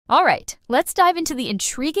All right, let's dive into the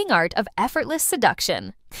intriguing art of effortless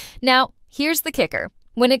seduction. Now, here's the kicker.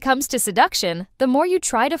 When it comes to seduction, the more you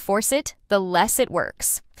try to force it, the less it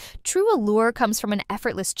works. True allure comes from an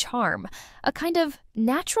effortless charm, a kind of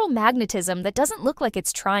natural magnetism that doesn't look like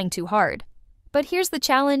it's trying too hard. But here's the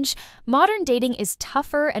challenge: modern dating is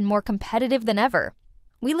tougher and more competitive than ever.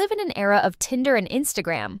 We live in an era of Tinder and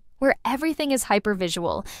Instagram, where everything is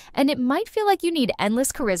hypervisual, and it might feel like you need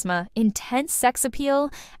endless charisma, intense sex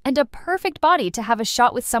appeal, and a perfect body to have a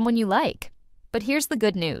shot with someone you like. But here's the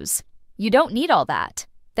good news. You don't need all that.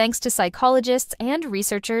 Thanks to psychologists and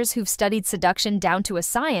researchers who've studied seduction down to a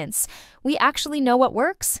science, we actually know what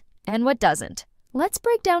works and what doesn't. Let's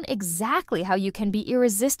break down exactly how you can be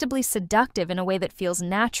irresistibly seductive in a way that feels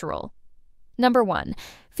natural. Number 1,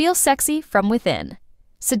 feel sexy from within.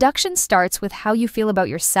 Seduction starts with how you feel about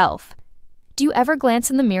yourself. Do you ever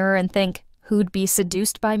glance in the mirror and think, who'd be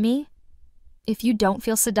seduced by me? If you don't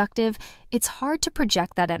feel seductive, it's hard to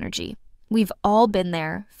project that energy. We've all been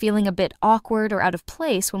there, feeling a bit awkward or out of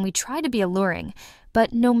place when we try to be alluring.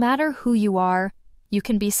 But no matter who you are, you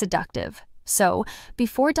can be seductive. So,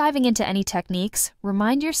 before diving into any techniques,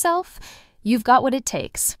 remind yourself you've got what it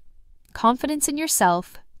takes. Confidence in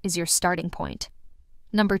yourself is your starting point.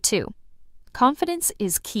 Number 2, confidence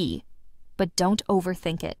is key, but don't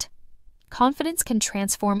overthink it. Confidence can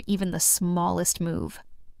transform even the smallest move.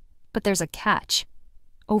 But there's a catch.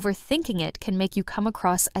 Overthinking it can make you come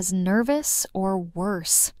across as nervous or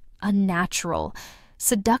worse, unnatural.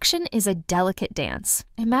 Seduction is a delicate dance.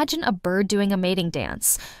 Imagine a bird doing a mating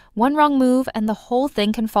dance. One wrong move and the whole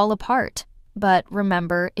thing can fall apart. But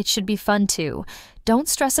remember, it should be fun too. Don't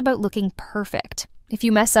stress about looking perfect. If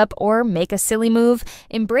you mess up or make a silly move,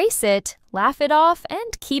 embrace it, laugh it off,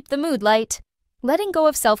 and keep the mood light. Letting go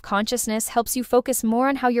of self-consciousness helps you focus more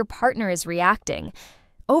on how your partner is reacting.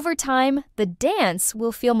 Over time, the dance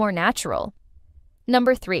will feel more natural.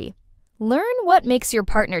 Number 3, learn what makes your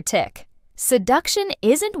partner tick. Seduction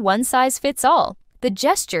isn't one size fits all. The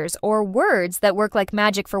gestures or words that work like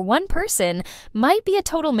magic for one person might be a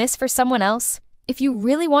total miss for someone else. If you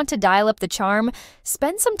really want to dial up the charm,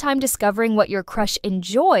 spend some time discovering what your crush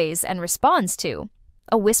enjoys and responds to.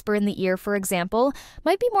 A whisper in the ear, for example,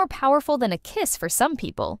 might be more powerful than a kiss for some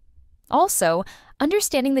people. Also,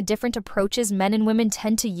 understanding the different approaches men and women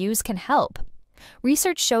tend to use can help.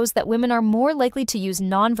 Research shows that women are more likely to use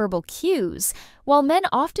nonverbal cues, while men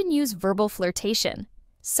often use verbal flirtation.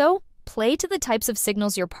 So, play to the types of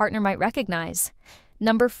signals your partner might recognize.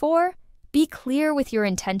 Number 4, be clear with your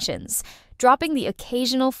intentions. Dropping the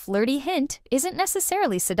occasional flirty hint isn't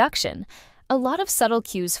necessarily seduction. A lot of subtle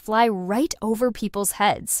cues fly right over people's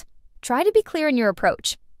heads. Try to be clear in your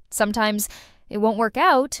approach. Sometimes it won't work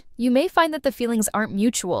out. You may find that the feelings aren't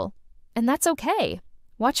mutual, and that's okay.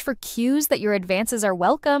 Watch for cues that your advances are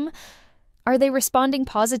welcome. Are they responding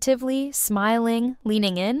positively, smiling,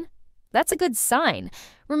 leaning in? That's a good sign.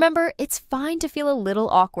 Remember, it's fine to feel a little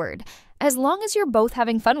awkward, as long as you're both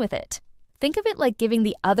having fun with it. Think of it like giving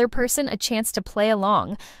the other person a chance to play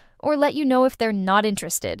along, or let you know if they're not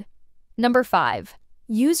interested. Number 5,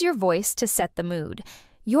 use your voice to set the mood.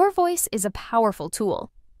 Your voice is a powerful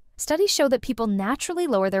tool. Studies show that people naturally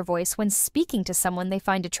lower their voice when speaking to someone they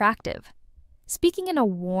find attractive. Speaking in a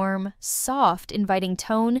warm, soft, inviting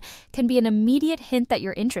tone can be an immediate hint that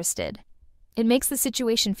you're interested. It makes the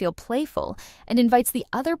situation feel playful and invites the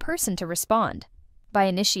other person to respond. By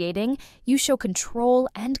initiating, you show control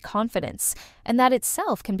and confidence, and that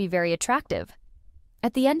itself can be very attractive.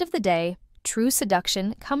 At the end of the day, true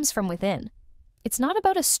seduction comes from within. It's not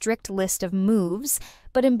about a strict list of moves,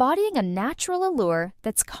 but embodying a natural allure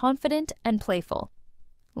that's confident and playful.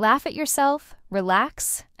 Laugh at yourself,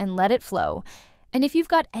 relax, and let it flow. And if you've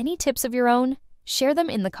got any tips of your own, share them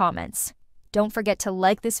in the comments. Don't forget to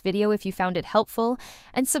like this video if you found it helpful,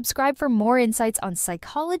 and subscribe for more insights on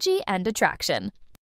psychology and attraction.